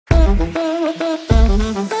Alright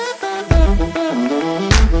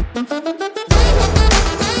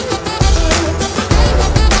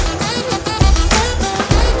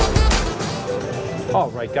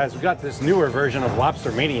guys, we've got this newer version of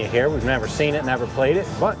Lobster Mania here. We've never seen it, never played it,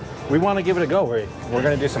 but we want to give it a go. We're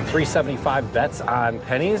going to do some 375 bets on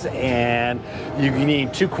pennies, and you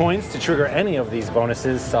need 2 coins to trigger any of these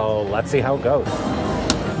bonuses, so let's see how it goes.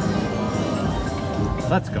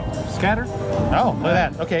 Let's go. Scatter? Oh, look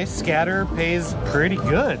at that. Okay, scatter pays pretty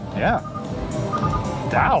good. Yeah.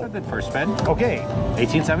 Wow. That's a good first spin. Okay.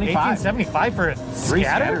 1875. 1875 for a 3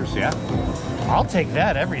 scatter? scatters, yeah. I'll take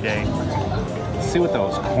that every day. Let's see what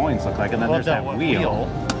those coins look like, and then there's that wheel.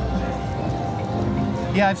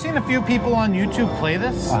 Yeah, I've seen a few people on YouTube play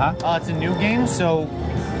this. It's a new game, so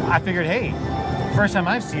I figured, hey, first time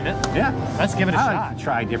I've seen it. Yeah. Let's give it a shot. Like to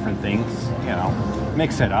try different things, you know,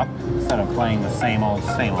 mix it up instead of playing the same old,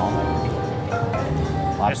 same old.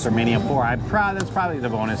 Lobster Mania 4, that's probably the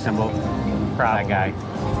bonus symbol. Probably. That guy.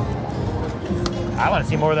 I want to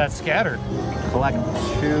see more of that scatter. Collect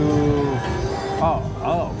 2...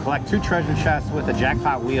 collect 2 treasure chests with a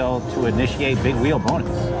jackpot wheel to initiate big wheel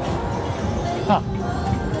bonus. Huh.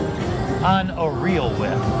 On a real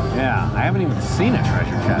whip. Yeah, I haven't even seen a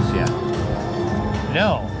treasure chest yet.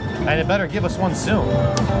 No, and it better give us one soon.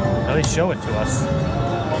 At least show it to us.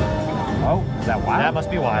 Oh, is that wild? That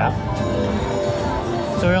must be wild.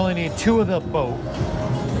 So we only need 2 of the boat.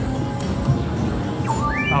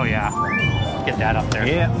 Oh yeah, get that up there.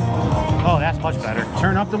 Yeah. Oh, that's much better.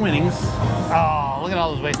 Turn up the winnings. Oh, look at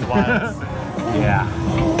all those wasted wilds. Yeah.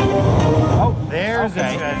 Oh, there's the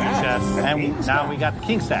treasure chest. And now we got the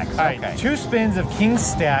king stacks. All right, 2 spins of king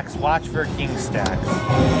stacks. Watch for king stacks.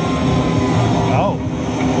 Oh.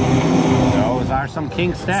 Those are some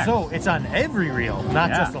king stacks. So it's on every reel,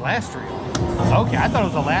 not just the last reel. Okay, I thought it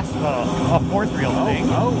was the last, a 4th reel thing.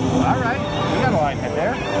 Oh, all right. We got a line hit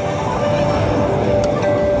there.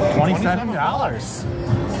 $27.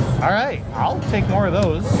 All right, I'll take more of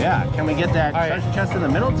those. Yeah, can we get that treasure chest in the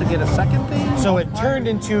middle to get a second thing? So it turned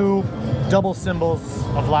into double symbols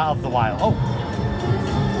of the wild. Oh,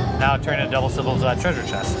 now it turned into double symbols of that treasure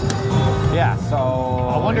chest. Yeah, so...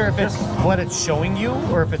 I wonder if it's what it's showing you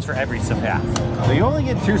or if it's for every symbol. Yeah, so you only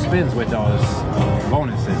get 2 spins with those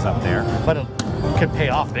bonuses up there. But it could pay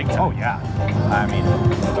off big time. Oh, yeah. I mean,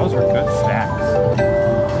 those are good stacks.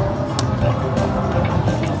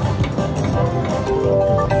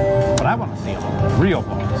 But I want to see a real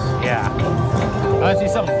bonus. Yeah. I want to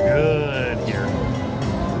see something good here.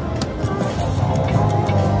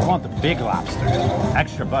 I want the big lobster.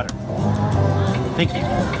 Extra butter. Thank you.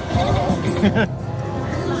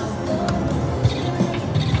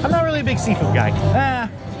 I'm not really a big seafood guy.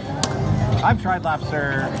 I've tried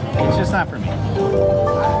lobster. It's just not for me.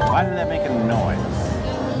 Why did that make a noise?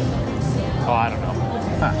 Oh, I don't know.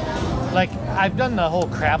 Huh. Like, I've done the whole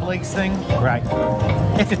crab legs thing. Right.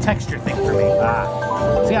 It's a texture thing for me.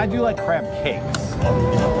 See, I do like crab cakes.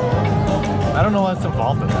 I don't know what's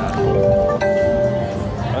involved with that.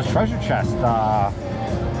 Those treasure chests are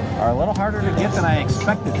a little harder to get than I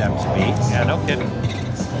expected them to be. Yeah, no kidding.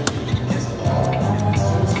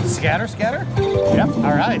 Scatter, scatter? Yep.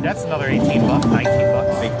 All right, that's another 18 bucks, 19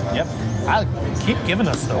 bucks. Yep. I'll keep giving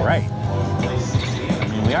us those. Right. I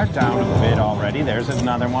mean, we are down a bit already. There's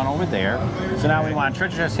another one over there. So now we want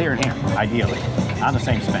treasure chests here and here, ideally, on the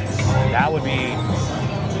same spin. That would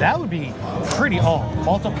be pretty,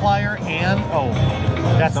 multiplier and,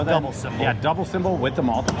 that's so double symbol. Yeah, double symbol with the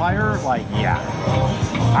multiplier, like, yeah.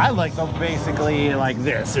 I like, so basically, like,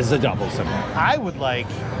 this is a double symbol. I would like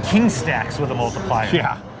king stacks with a multiplier.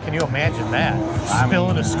 Yeah. Can you imagine that?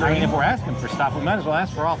 Spilling a screen. I mean, if we're asking for stuff, we might as well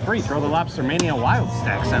ask for all 3. Throw the Lobster Mania Wild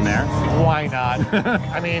stacks in there. Why not?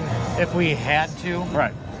 I mean, if we had to.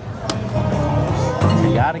 Right.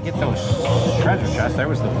 You gotta get those treasure chests. There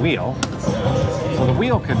was the wheel. So the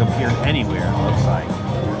wheel could appear anywhere, it looks like.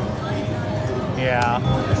 Yeah.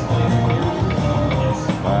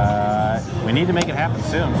 But we need to make it happen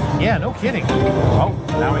soon. Yeah, no kidding. Oh,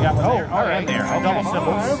 now we got one there. All right. There. Okay. Double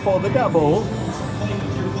symbols. For the double.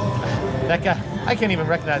 That guy, I can't even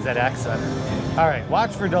recognize that accent. All right,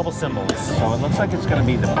 watch for double symbols. So it looks like it's going to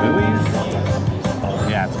be the buoys.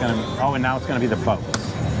 Yeah, it's going to. Oh, and now it's going to be the boats.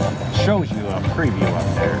 Shows you a preview up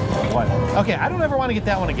there. What? Okay, I don't ever want to get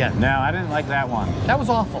that one again. No, I didn't like that one. That was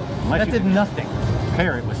awful. Unless that did nothing.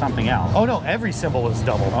 Pair it with something else. Oh no, every symbol was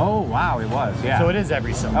double. Oh wow, it was. Yeah. So it is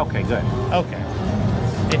every symbol. Okay, good. Okay.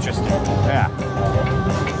 Interesting. Yeah.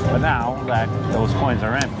 But now that those coins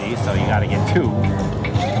are empty, so you got to get 2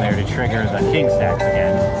 there to trigger the king stacks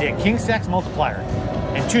again. Yeah, king stacks multiplier.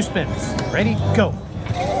 And 2 spins. Ready? Go.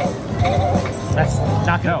 That's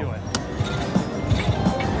not going to do it.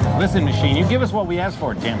 Listen, machine, you give us what we asked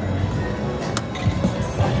for, damn it.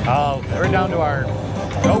 Oh, we're down to our...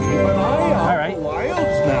 Nope. All right.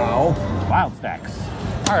 Wilds now. Wild stacks.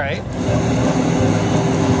 All right.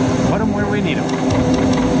 Put them where we need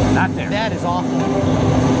them. Not there. That is awful.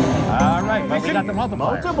 All right, but we got the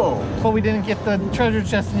multiplier. Multiple. But we didn't get the treasure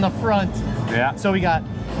chest in the front. Yeah. So we got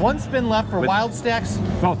one spin left for With- wild stacks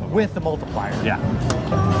Both of them. with the multiplier. Yeah.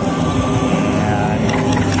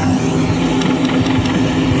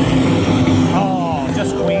 Oh,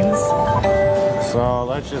 just queens? So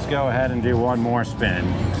let's just go ahead and do one more spin.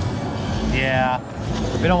 Yeah.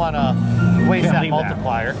 We don't want to waste Can't that leave that.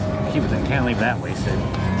 multiplier. Keep it. Can't leave that wasted.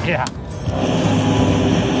 Yeah.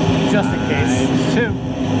 Just in case. Two.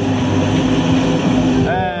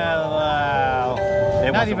 Well, it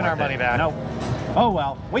Not wasn't even our worth money it. back. Nope. Oh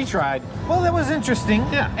well, we tried. Well, that was interesting.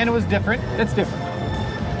 Yeah. And it was different. It's different.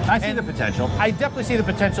 I see And the potential, I definitely see the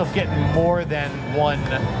potential of getting more than one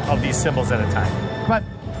of these symbols at a time. but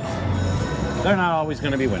they're not always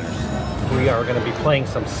going to be winners. We are going to be playing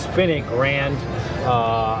some Spin It Grand.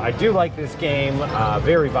 I do like this game,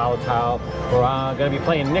 very volatile. We're going to be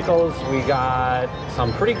playing nickels. We got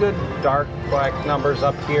some pretty good dark black numbers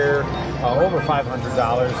up here, over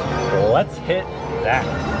 $500. Let's hit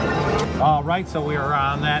that. All right, so we are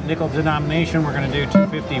on that nickel denomination. We're going to do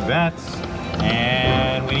 250 bets,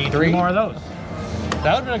 and we need 3 more of those.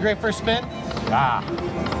 That would have been a great first spin. Ah.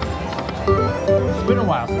 It's been a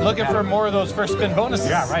while since Looking we had for one. more of those first spin bonuses.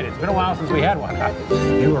 Yeah, right. It's been a while since we had one.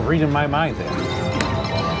 You were reading my mind there.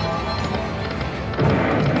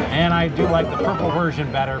 And I do like the purple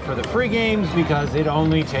version better for the free games because it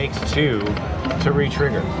only takes 2 to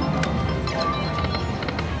re-trigger.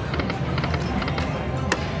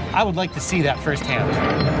 I would like to see that firsthand.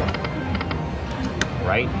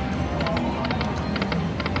 Right?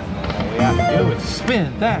 All we have to do is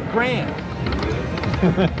spin that grand.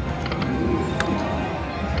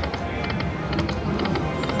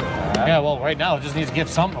 Yeah, well, right now it just needs to give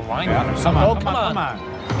something a line. Yeah, come on, Oh, come on, come on.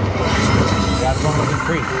 Got one with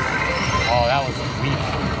increase. Oh, that was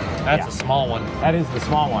weak. That's Yeah. a small one. That is the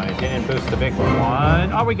small one. It didn't boost the big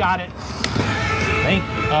one. Oh, we got it. Thank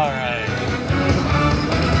you. All right.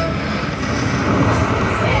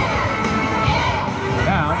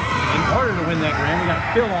 Now, in order to win that grand, we got to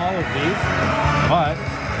fill all of these, but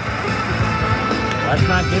let's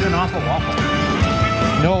not get an awful waffle.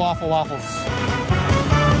 No awful waffles.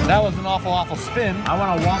 That was an awful spin. I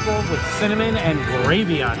want a waffle with cinnamon and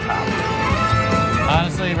gravy on top.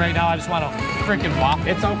 Honestly, right now I just want a freaking waffle.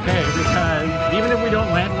 It's okay because even if we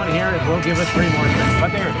don't land one here, it will give us 3 more spins.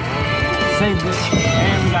 But there it is. Save this,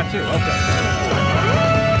 and we got 2. Okay.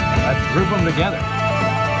 Let's group them together.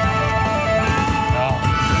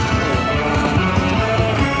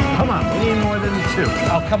 Come on, we need more than 2.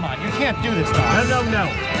 Oh, come on. You can't do this, Toss. No.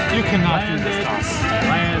 You cannot Land do this, it. Toss.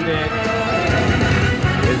 Land it.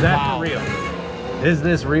 Is that Wow. for real? Is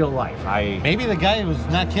this real life? Maybe the guy who was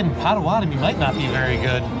not kidding Potawatomi might not be very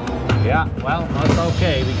good. Yeah, well, that's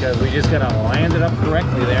okay because we just gotta land it up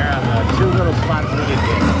correctly there on the 2 little spots we did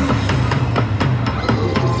get.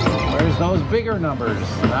 Where's those bigger numbers?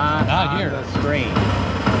 Not on here. the screen.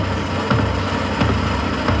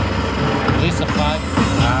 At least a 5.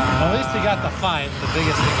 Well, at least he got the 5, the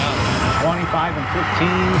biggest thing out. 25 and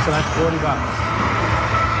 15, so that's $40.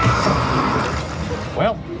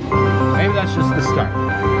 Well, maybe that's just the start.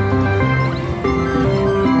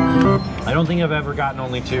 I don't think I've ever gotten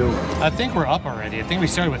only 2, I think we're up already. I think we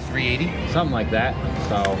started with 380. something like that.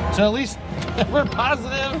 So, So at least we're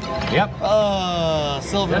positive. yep.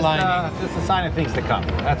 Silver lining. Just a sign of things to come.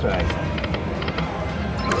 That's what I say.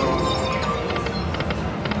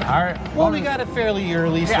 All right. Well, we got it fairly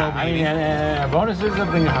early, so Yeah, I maybe. mean, bonuses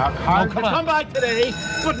have been hard come to on. come by today,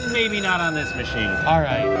 but maybe not on this machine. All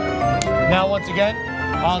right. Now, once again,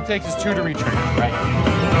 all it takes is 2 to retrigger. Right.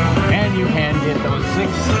 And you can get those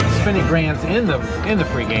 6 spinning grands in the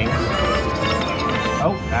free games.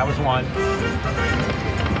 Oh, that was 1.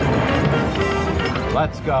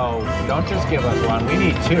 Let's go. Don't just give us 1. We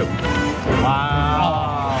need 2.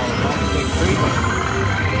 Wow. Only take 3.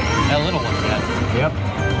 That little one, yeah. Yep.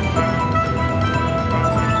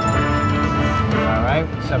 All right,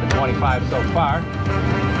 725 so far.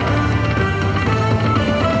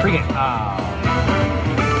 Free game. Oh.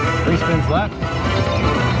 3 spins left.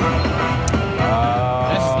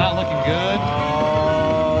 This is not looking good.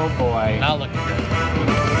 Oh boy. Not looking good.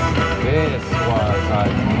 This was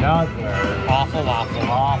another Awful waffle.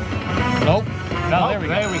 off. Nope. No, Oh, there we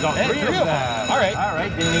go. There we go. Hey, 3 of them. All right. All right.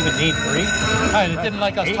 Didn't even need 3. All right, it didn't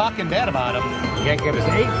like us 8. talking bad about him. Yeah, give us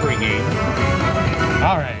 8 free games.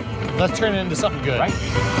 All right, let's turn it into something good. Right.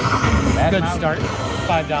 Bad Good mouth. start.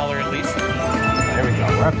 $5 at least. There we go.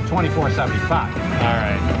 We're up to $24.75. All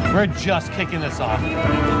right. We're just kicking this off.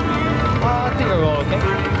 I think we're okay.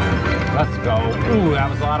 Let's go. Ooh, that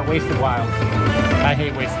was a lot of wasted wilds. I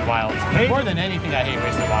hate wasted wilds. Hey. More than anything, I hate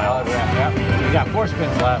wasted Oh, wilds. yeah. You got 4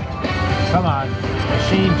 spins left. Come on.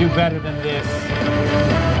 Machine, do better than this.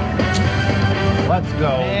 Let's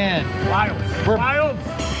go. Man. Wilds. We're wilds.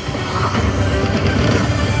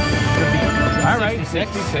 All right,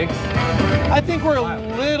 66. I think we're a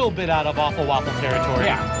little bit out of awful waffle territory.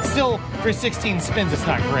 Yeah. Still, for 16 spins, it's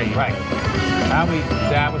not great. Right.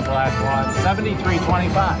 That was the last one.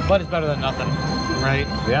 73.25. But it's better than nothing, right?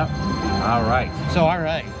 Yep. All right. So, all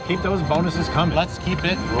right. Keep those bonuses coming. Let's keep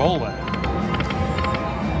it rolling.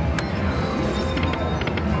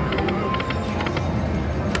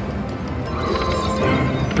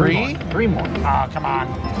 Three more. Oh, come on.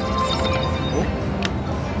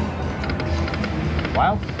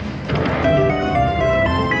 Wild.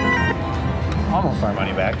 Almost our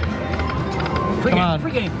money back. Free Come game. on.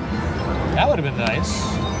 Free game. That would have been nice.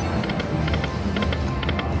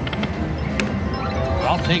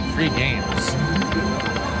 I'll take free games.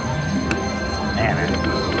 Man.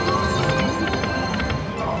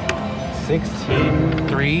 16.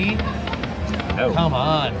 3. Oh. Come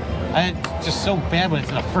on. It's just so bad when it's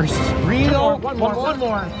in the first 3 though. One more.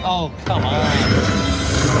 Oh, come on.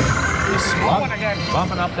 This small one again.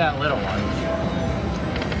 Bumping up that little one.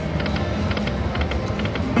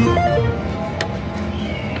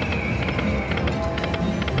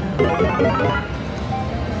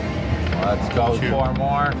 Let's go. 2. 4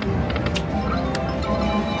 more.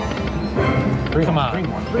 3 Come more. on. 3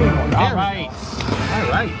 more. 3 more. There All we right. All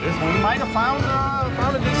right. This one might have found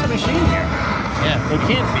a decent machine here. Yeah. It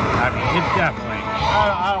can't be. I mean, it's definitely.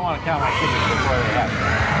 I don't want to count my chickens before they happen.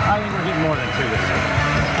 I think we're getting more than 2 this time.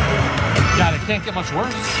 God, it can't get much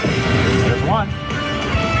worse. There's one.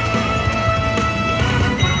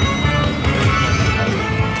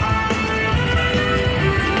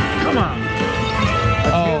 Come on.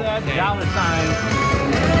 Let's hear that dollar sign.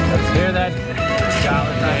 Let's hear that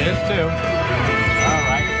dollar sign. There's 2. All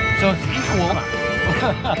right. So it's equal.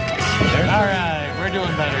 All right, we're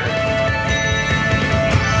doing better.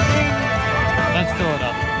 Let's fill it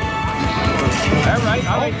up.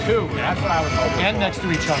 All right. 2. That's what I was hoping And for. next to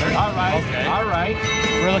each other. All right. Okay. All right.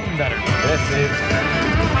 We're looking better. This is.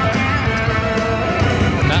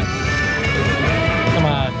 Not. Come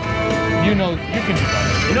on. You know you can do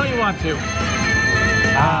better. You know you want to.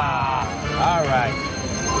 All right.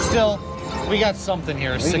 Still, we got something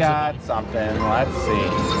here. We 6 got something. Let's see.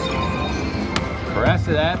 Press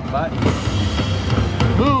of that button.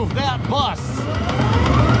 Move that bus.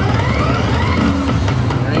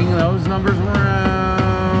 Bring those numbers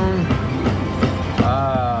around.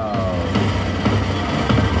 Oh.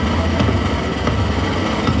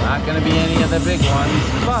 Not going to be any of the big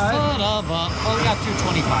ones, but. Son of a. Well, we got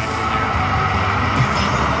 225 in there.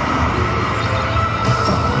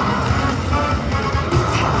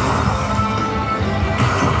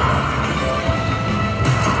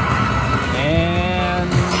 And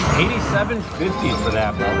 $87.50 for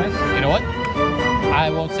that bonus. You know what? I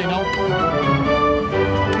won't say no.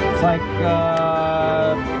 It's like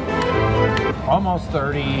almost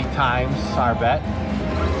 30 times our bet.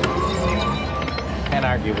 Can't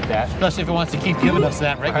argue with that. Especially if it wants to keep giving us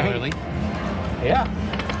that regularly. Right. Yeah.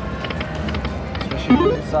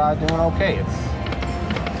 Especially if it's doing okay. It's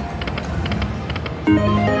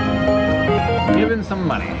giving some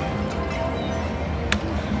money.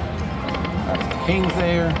 That's the kings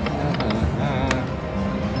there.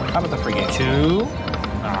 How about the free games? 2.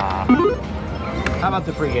 How about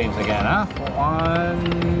the free games again, huh?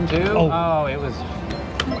 1, 2. Oh, it was.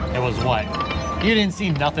 It was what? You didn't see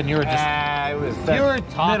nothing. You were just. It was that You were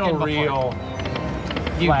talking middle before. reel.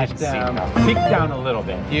 You Flash didn't see down. nothing. Peek down a little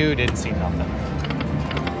bit. You didn't see nothing.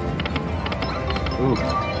 Ooh.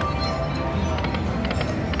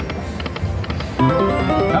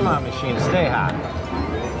 Come on, machine, stay hot.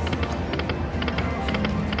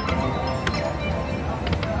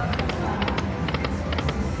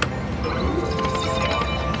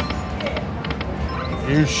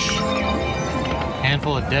 Oosh.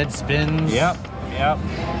 Handful of dead spins. Yep.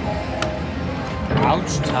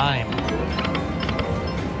 Ouch time.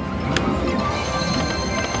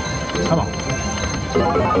 Come on.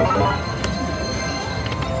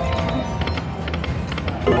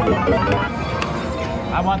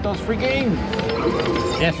 I want those free games.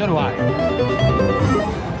 Yeah, so do I.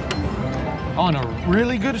 On a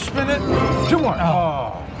really good spin it. 2 more.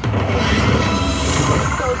 Oh.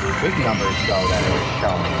 Those big numbers go that it was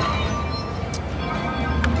showing.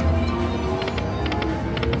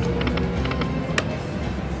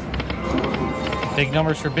 Big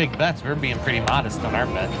numbers for big bets. We're being pretty modest on our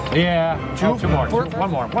bet. Yeah. Two? Two more. Four?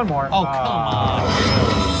 One more. One more. Oh, come on.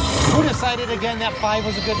 Who decided again that 5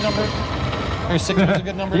 was a good number? Or 6 was a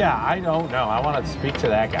good number? Yeah, I don't know. I want to speak to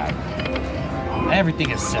that guy.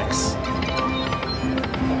 Everything is 6.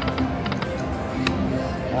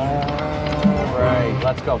 All right,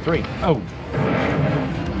 let's go. 3. Oh.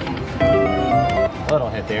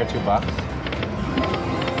 Little hit there, $2.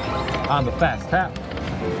 On the fast tap.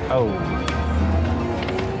 Oh.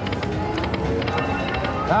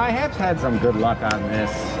 I have had some good luck on this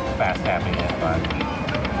fast tapping it, but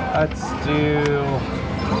let's do.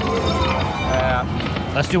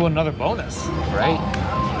 Let's do another bonus. Right?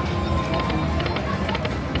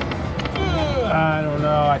 I don't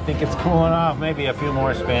know. I think it's cooling off. Maybe a few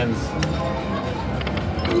more spins.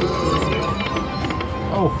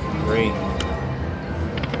 Oh, great.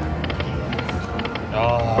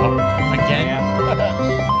 Oh, again?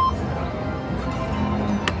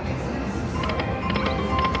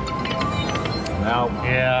 No.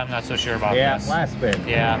 Yeah, I'm not so sure about Yeah, this. last spin.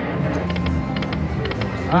 Yeah.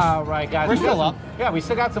 All right, guys. We're we got still some- up. Yeah, we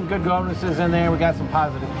still got some good bonuses in there. We got some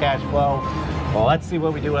positive cash flow. Well, let's see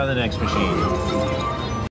what we do on the next machine.